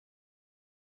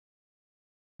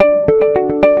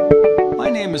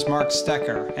name is Marc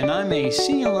Stoecker, and I'm a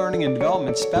Senior Learning and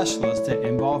Development Specialist at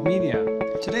Involved Media.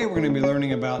 Today we're going to be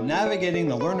learning about navigating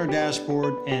the Learner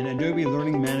Dashboard and Adobe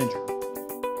Learning Manager.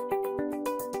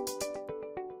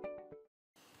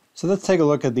 So let's take a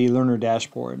look at the Learner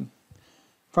Dashboard.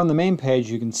 From the main page,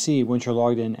 you can see once you're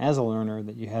logged in as a learner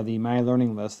that you have the My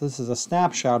Learning list. This is a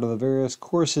snapshot of the various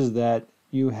courses that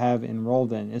you have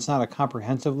enrolled in. It's not a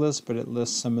comprehensive list, but it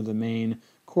lists some of the main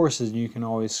courses, and you can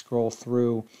always scroll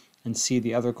through and see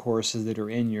the other courses that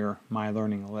are in your My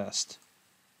Learning list.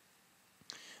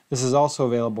 This is also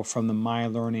available from the My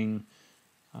Learning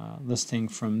listing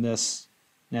from this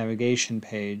navigation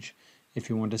page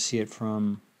if you want to see it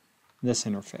from this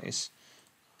interface.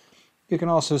 You can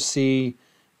also see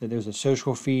that there's a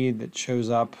social feed that shows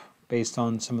up based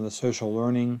on some of the social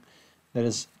learning that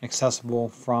is accessible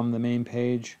from the main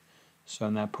page. So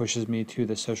and that pushes me to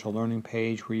the social learning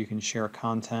page where you can share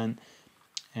content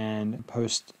and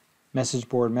post message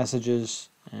board messages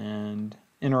and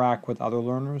interact with other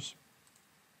learners.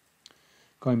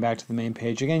 Going back to the main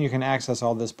page, again, you can access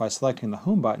all this by selecting the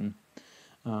home button.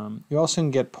 You also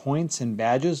can get points and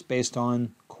badges based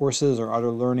on courses or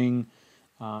other learning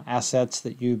assets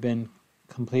that you've been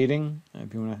completing.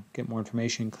 If you want to get more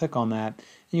information, click on that.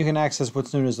 And you can access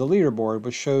what's known as the leaderboard,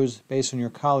 which shows based on your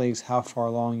colleagues how far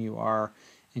along you are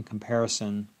in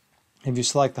comparison. If you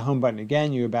select the home button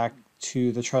again, you go back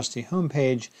to the trusty home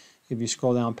page. If you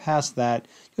scroll down past that,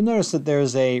 you'll notice that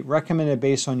there's a recommended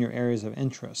based on your areas of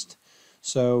interest.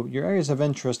 So your areas of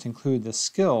interest include the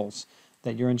skills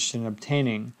that you're interested in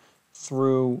obtaining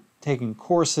through taking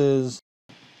courses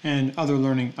and other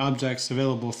learning objects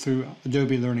available through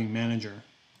Adobe Learning Manager.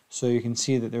 So you can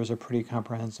see that there's a pretty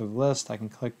comprehensive list. I can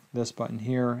click this button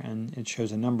here and it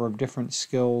shows a number of different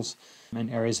skills and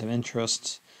areas of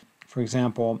interest. For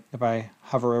example, if I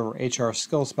hover over HR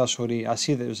skill specialty, I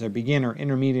see that there's a beginner,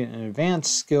 intermediate, and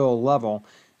advanced skill level,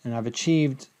 and I've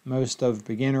achieved most of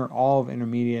beginner, all of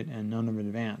intermediate, and none of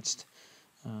advanced.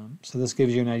 So this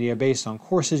gives you an idea based on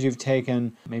courses you've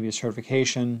taken, maybe a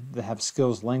certification that have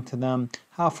skills linked to them,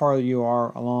 how far you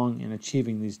are along in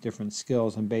achieving these different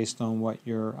skills and based on what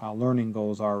your learning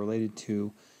goals are related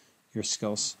to your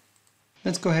skills.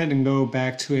 Let's go ahead and go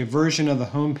back to a version of the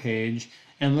home page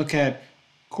and look at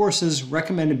courses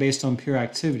recommended based on peer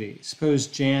activity. Suppose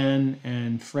Jan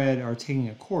and Fred are taking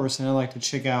a course and I'd like to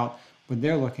check out what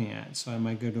they're looking at. So I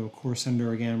might go to a course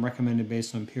under, again, recommended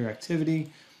based on peer activity.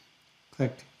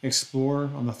 Click Explore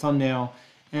on the thumbnail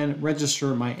and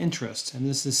register my interest. And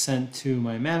this is sent to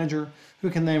my manager, who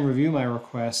can then review my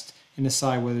request and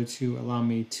decide whether to allow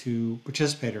me to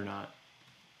participate or not.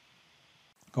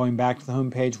 Going back to the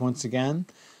home page once again,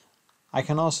 I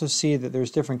can also see that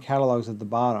there's different catalogs at the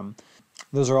bottom.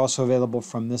 Those are also available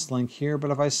from this link here, but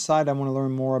if I decide I want to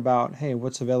learn more about, hey,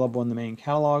 what's available in the main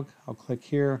catalog, I'll click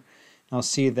here. I'll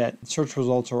see that search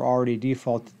results are already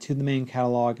defaulted to the main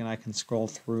catalog, and I can scroll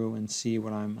through and see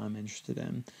what I'm interested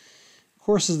in.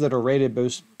 Courses that are rated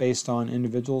based on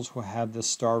individuals will have this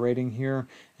star rating here,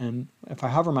 and if I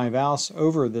hover my mouse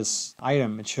over this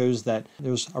item, it shows that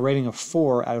there's a rating of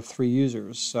 4 out of 3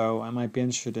 users, so I might be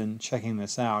interested in checking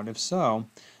this out. If so,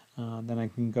 then I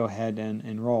can go ahead and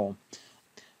enroll.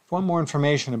 If I want more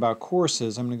information about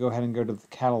courses, I'm going to go ahead and go to the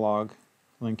catalog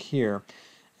link here.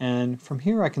 And from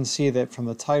here I can see that from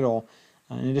the title,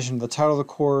 in addition to the title of the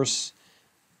course,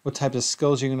 what types of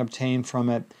skills you can obtain from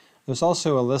it, there's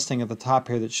also a listing at the top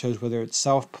here that shows whether it's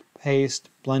self-paced,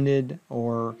 blended,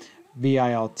 or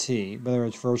VILT, whether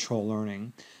it's virtual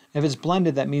learning. If it's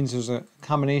blended, that means there's a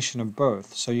combination of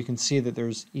both. So you can see that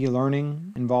there's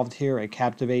eLearning involved here, a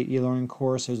Captivate eLearning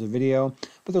course, there's a video,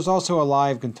 but there's also a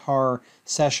live guitar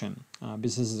session,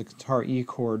 because this is a guitar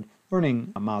E-chord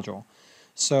learning module.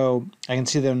 So I can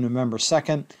see that on November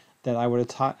 2nd that I would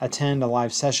attend a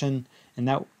live session, and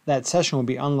that session will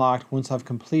be unlocked once I've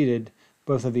completed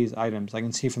both of these items. I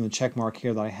can see from the check mark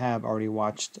here that I have already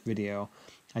watched the video.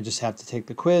 I just have to take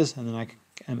the quiz, and then I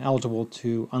am eligible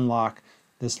to unlock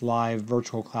this live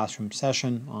virtual classroom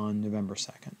session on November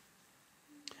 2nd.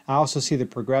 I also see the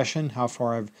progression, how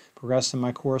far I've progressed in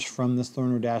my course from this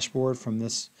Learner Dashboard, from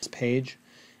this page,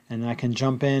 and I can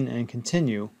jump in and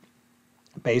continue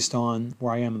based on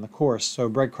where I am in the course. So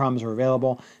breadcrumbs are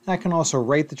available, and I can also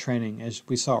rate the training. As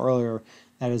we saw earlier,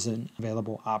 that is an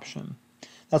available option.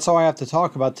 That's all I have to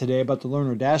talk about today about the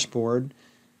Learner Dashboard.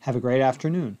 Have a great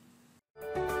afternoon.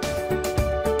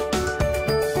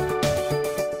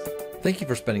 Thank you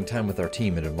for spending time with our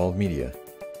team at Involved Media.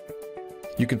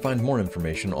 You can find more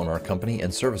information on our company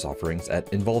and service offerings at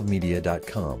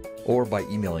involvedmedia.com or by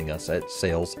emailing us at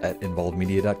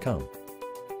sales@involvedmedia.com.